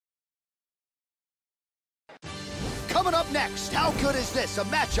Coming up next, how good is this? A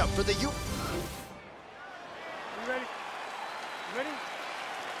matchup for the You ready? You ready?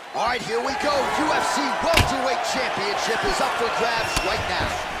 All right, here we go. UFC welterweight championship is up for grabs right now.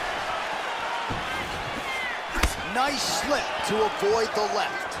 Nice slip to avoid the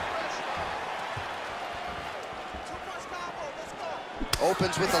left.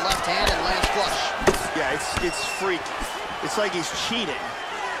 Opens with the left hand and lands flush. Yeah, it's freaky. It's like he's cheating.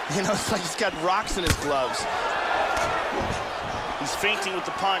 You know, it's like he's got rocks in his gloves. He's feinting with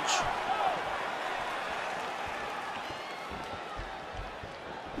the punch.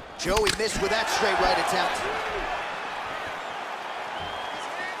 Joey missed with that straight right attempt.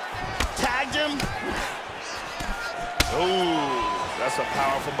 Tagged him. Ooh, that's a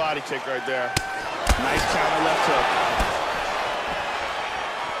powerful body kick right there. Nice counter left hook.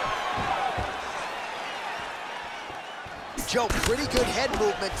 Joe, pretty good head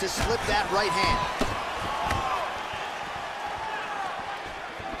movement to slip that right hand.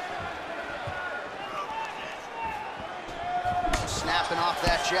 Snapping off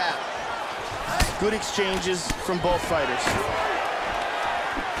that jab. Good exchanges from both fighters.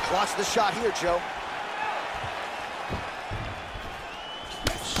 Watch the shot here, Joe.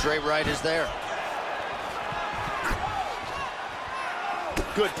 Straight right is there.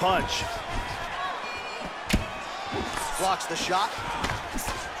 Good punch. Blocks the shot.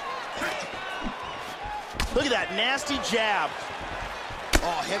 Look at that nasty jab.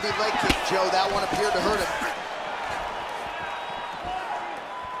 Oh, heavy leg kick, Joe. That one appeared to hurt him.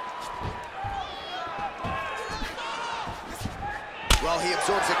 Well, he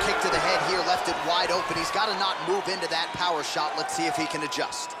absorbs a kick to the head here, left it wide open. He's got to not move into that power shot. Let's see if he can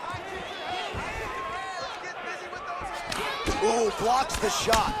adjust. Ooh, blocks the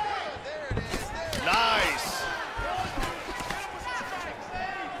shot. Nice.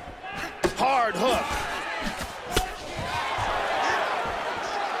 Hard hook.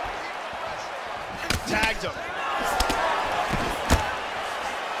 Tagged him.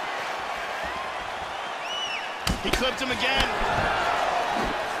 He clipped him again.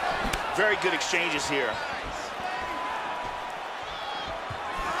 Very good exchanges here.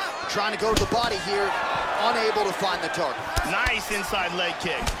 Trying to go to the body here, unable to find the target. Nice inside leg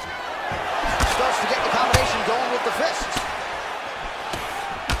kick. Starts to get the combination going with the fists.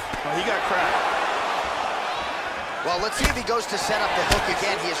 Oh, he got cracked. Well, let's see if he goes to set up the hook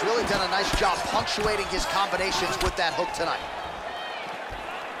again. He has really done a nice job punctuating his combinations with that hook tonight.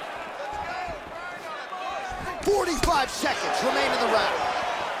 45 seconds remain in the round.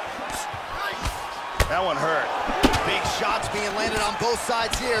 That one hurt. Big shots being landed on both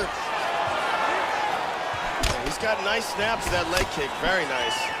sides here. He's got nice snaps to that leg kick. Very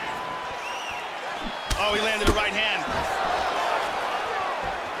nice. Oh, he landed a right hand.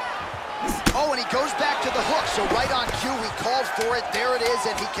 Oh, and he goes back to the hook, so right on cue, he called for it. There it is,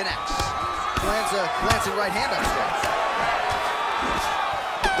 and he connects. Lands a glancing right hand upstairs.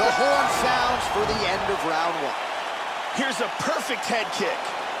 The horn sounds for the end of round one. Here's a perfect head kick.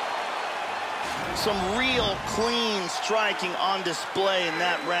 Some real clean striking on display in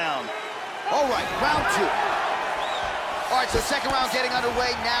that round. All right, round two. All right, so second round getting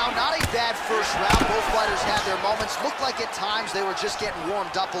underway now. Not a bad first round. Both fighters had their moments. Looked like at times they were just getting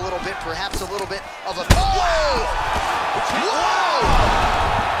warmed up a little bit, perhaps a little bit of a... Whoa! Whoa!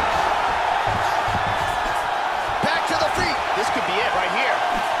 Back to the feet. This could be it right here.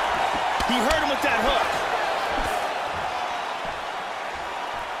 He hurt him with that hook.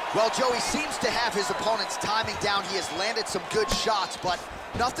 Well, Joey seems to have his opponent's timing down. He has landed some good shots, but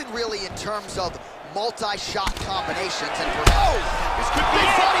nothing really in terms of multi-shot combinations. And for this could be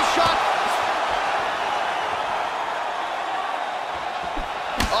a body shot.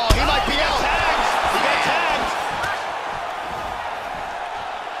 Oh, he might be out. He got tagged.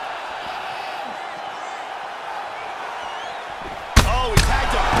 Oh, he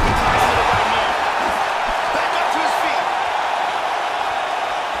tagged him. He tagged him with the right hand. Back up to his feet.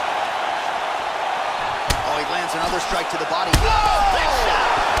 Oh, he lands another strike to the body. Whoa! Big shot.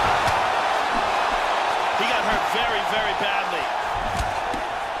 He got hurt very, very badly.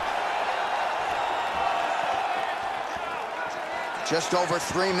 Just over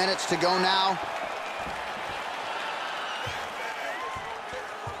 3 minutes to go now.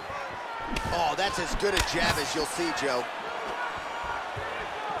 Oh, that's as good a jab as you'll see, Joe.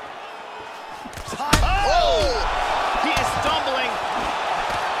 Time. Oh! He is stumbling.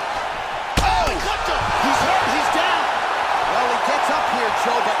 Oh, he clipped him. He's hurt. He's down. Well, he gets up here,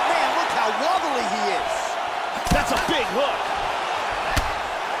 Joe, but man, look how wobbly he is. That's a big hook.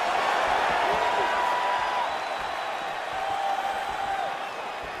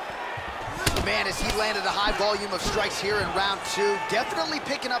 Man, as he landed a high volume of strikes here in round 2, definitely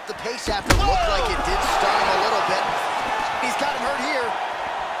picking up the pace after it looked like it did stun him a little bit. He's got him hurt here.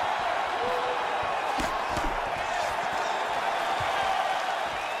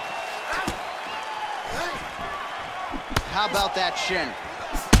 How about that shin?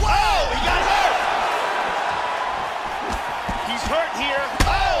 Whoa! He got hurt! He's hurt here.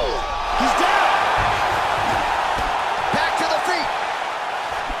 Oh! He's down! Back to the feet.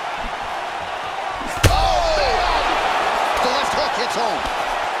 Oh! The left hook hits home.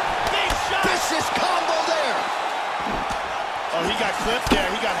 Big shot! Vicious combo there. Oh, he got clipped there.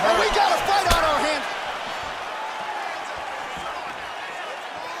 He got hurt. And we got a fight on our hands.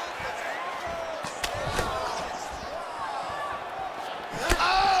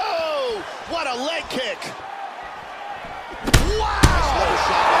 Oh! What a leg kick! Wow! Nice liver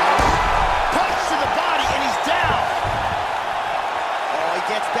shot, man. Punch to the body, and he's down. Oh, he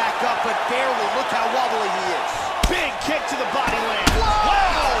gets back up, but barely. Look how wobbly he is. Big kick to the body land.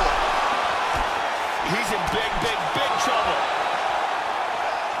 Wow! He's in big, big, big trouble.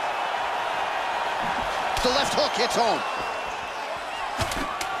 The left hook hits home.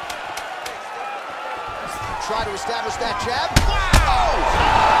 Try to establish that jab. Wow!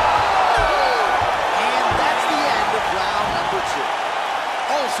 And that's the end of round number 2.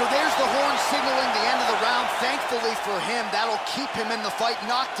 Oh, so there's the horn signaling the end of the round. Thankfully for him, that'll keep him in the fight,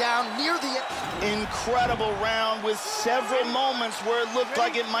 knocked down near the end. Incredible round with several moments where it looked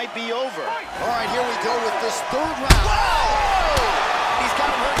like it might be over. All right, here we go with this 3rd round. Whoa! He's got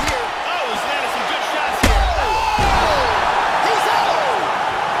him hurt here. Oh, he's landed some good shots here. He's out!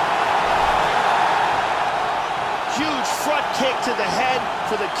 Huge front kick to the head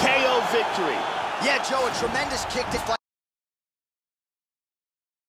for the KO victory. Yeah, Joe, a tremendous kick to fight.